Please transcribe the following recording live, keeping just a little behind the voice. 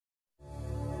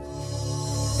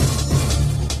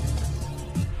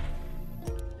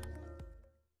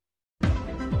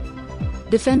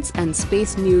Defense and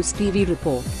Space News TV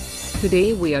report.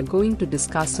 Today we are going to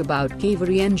discuss about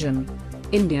Kaveri engine.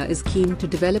 India is keen to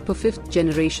develop a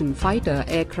fifth-generation fighter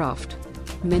aircraft.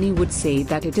 Many would say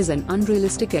that it is an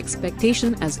unrealistic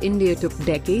expectation as India took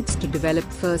decades to develop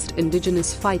first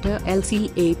indigenous fighter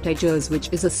LCA Tejas, which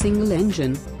is a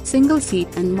single-engine,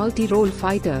 single-seat and multi-role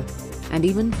fighter. And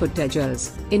even for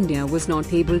Tejas, India was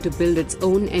not able to build its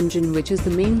own engine, which is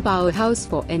the main powerhouse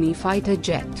for any fighter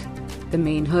jet. The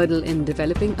main hurdle in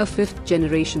developing a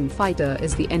fifth-generation fighter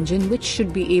is the engine, which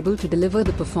should be able to deliver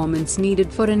the performance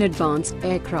needed for an advanced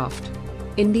aircraft.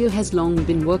 India has long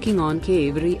been working on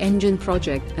Kaveri engine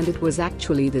project, and it was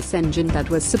actually this engine that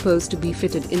was supposed to be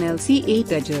fitted in LCA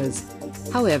Tejas.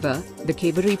 However, the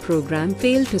Kaveri program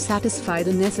failed to satisfy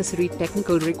the necessary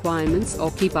technical requirements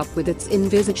or keep up with its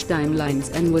envisaged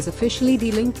timelines and was officially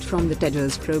delinked from the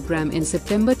Tejas program in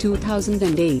September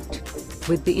 2008.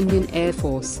 With the Indian Air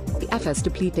Force, the fast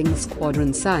depleting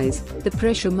squadron size, the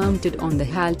pressure mounted on the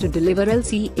HAL to deliver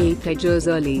LCA Tejas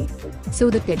early. So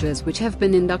the Tejas which have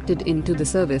been inducted into the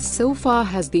service so far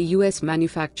has the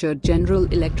US-manufactured General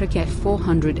Electric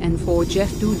F404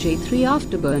 J2J3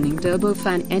 afterburning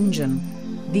turbofan engine.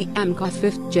 The Amca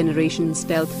 5th Generation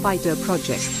Stealth Fighter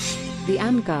Project. The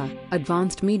Amca,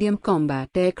 Advanced Medium Combat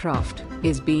Aircraft,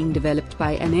 is being developed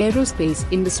by an aerospace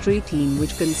industry team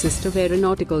which consists of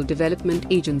Aeronautical Development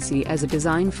Agency as a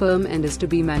design firm and is to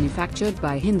be manufactured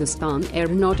by Hindustan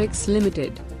Aeronautics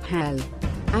Limited, HAL.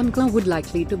 Amca would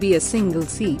likely to be a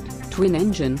single-seat,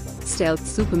 twin-engine, stealth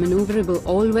supermaneuverable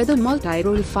all-weather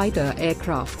multi-role fighter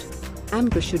aircraft.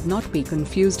 Amca should not be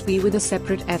confused with a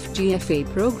separate FGFA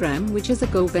program, which is a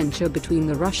co-venture between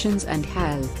the Russians and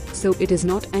HAL, so it is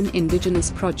not an indigenous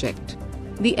project.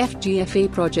 The FGFA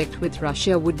project with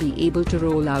Russia would be able to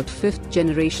roll out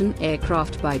fifth-generation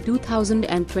aircraft by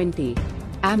 2020.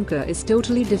 Amca is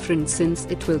totally different since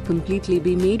it will completely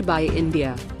be made by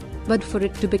India. But for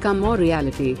it to become more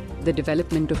reality, the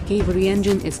development of Kaveri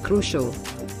engine is crucial.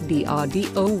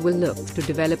 DRDO will look to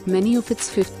develop many of its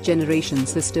fifth-generation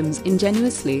systems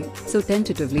ingeniously, so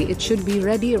tentatively it should be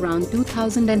ready around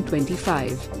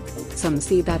 2025. Some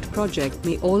say that project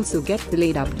may also get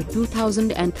delayed up to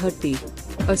 2030.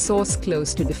 A source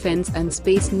close to Defense and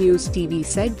Space News TV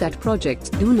said that projects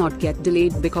do not get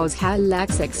delayed because HAL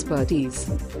lacks expertise.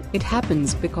 It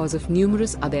happens because of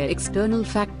numerous other external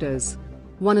factors.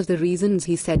 One of the reasons,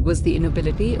 he said, was the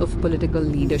inability of political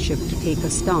leadership to take a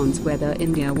stance whether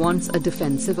India wants a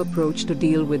defensive approach to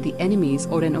deal with the enemies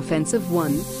or an offensive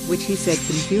one, which he said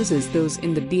confuses those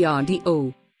in the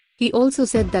DRDO. He also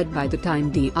said that by the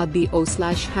time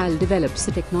DRDO/HAL develops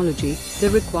the technology, the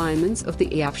requirements of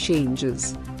the AF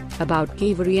changes. About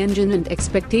Kaveri engine and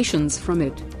expectations from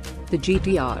it. The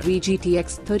GTRE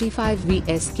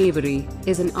GTX-35VS Kaveri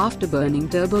is an afterburning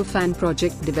turbofan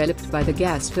project developed by the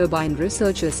Gas Turbine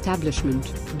Research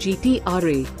Establishment,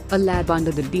 GTRA, a lab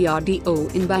under the DRDO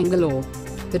in Bangalore.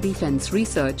 The Defense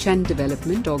Research and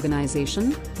Development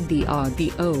Organization,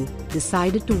 DRDO,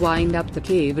 decided to wind up the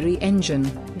Kaveri engine,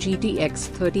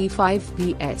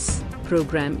 GTX-35VS,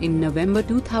 program in November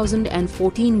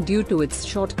 2014 due to its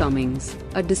shortcomings,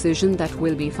 a decision that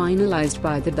will be finalized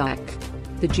by the DAC.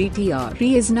 The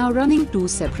GTRE is now running two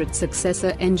separate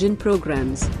successor engine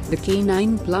programs, the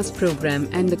K9 Plus program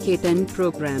and the K10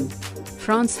 program.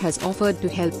 France has offered to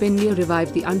help India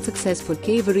revive the unsuccessful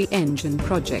Kaveri engine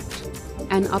project.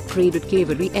 An upgraded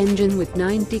Kaveri engine with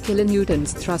 90 kN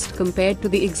thrust compared to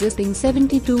the existing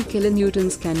 72 kN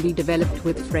can be developed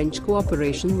with French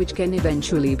cooperation, which can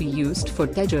eventually be used for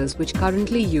Tejas, which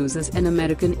currently uses an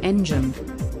American engine.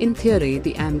 In theory,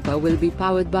 the Amca will be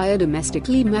powered by a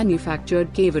domestically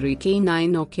manufactured Kaveri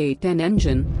K9 or K10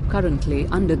 engine, currently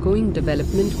undergoing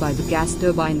development by the Gas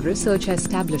Turbine Research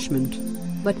Establishment.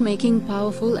 But making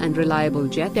powerful and reliable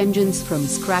jet engines from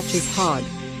scratch is hard.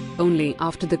 Only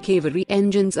after the Kaveri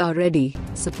engines are ready,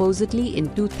 supposedly in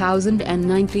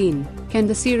 2019, can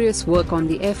the serious work on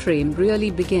the airframe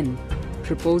really begin.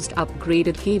 Proposed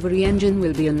upgraded Kaveri engine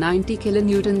will be a 90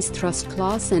 kN thrust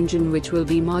class engine, which will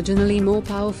be marginally more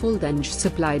powerful than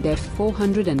supplied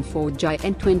F404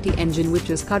 J20 engine, which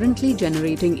is currently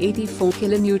generating 84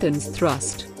 kN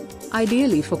thrust.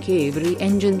 Ideally, for Kaveri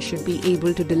engine should be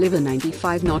able to deliver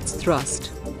 95 knots thrust.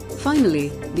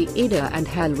 Finally, the ADA and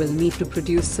HAL will need to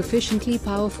produce sufficiently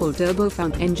powerful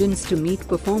turbofan engines to meet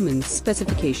performance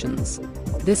specifications.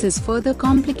 This is further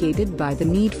complicated by the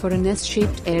need for an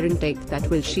S-shaped air intake that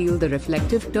will shield the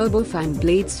reflective turbofan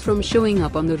blades from showing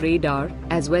up on the radar,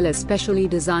 as well as specially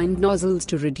designed nozzles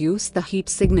to reduce the heat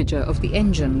signature of the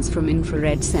engines from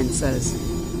infrared sensors.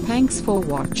 Thanks for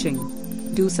watching.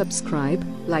 Do subscribe,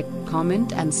 like,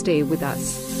 comment and stay with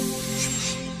us.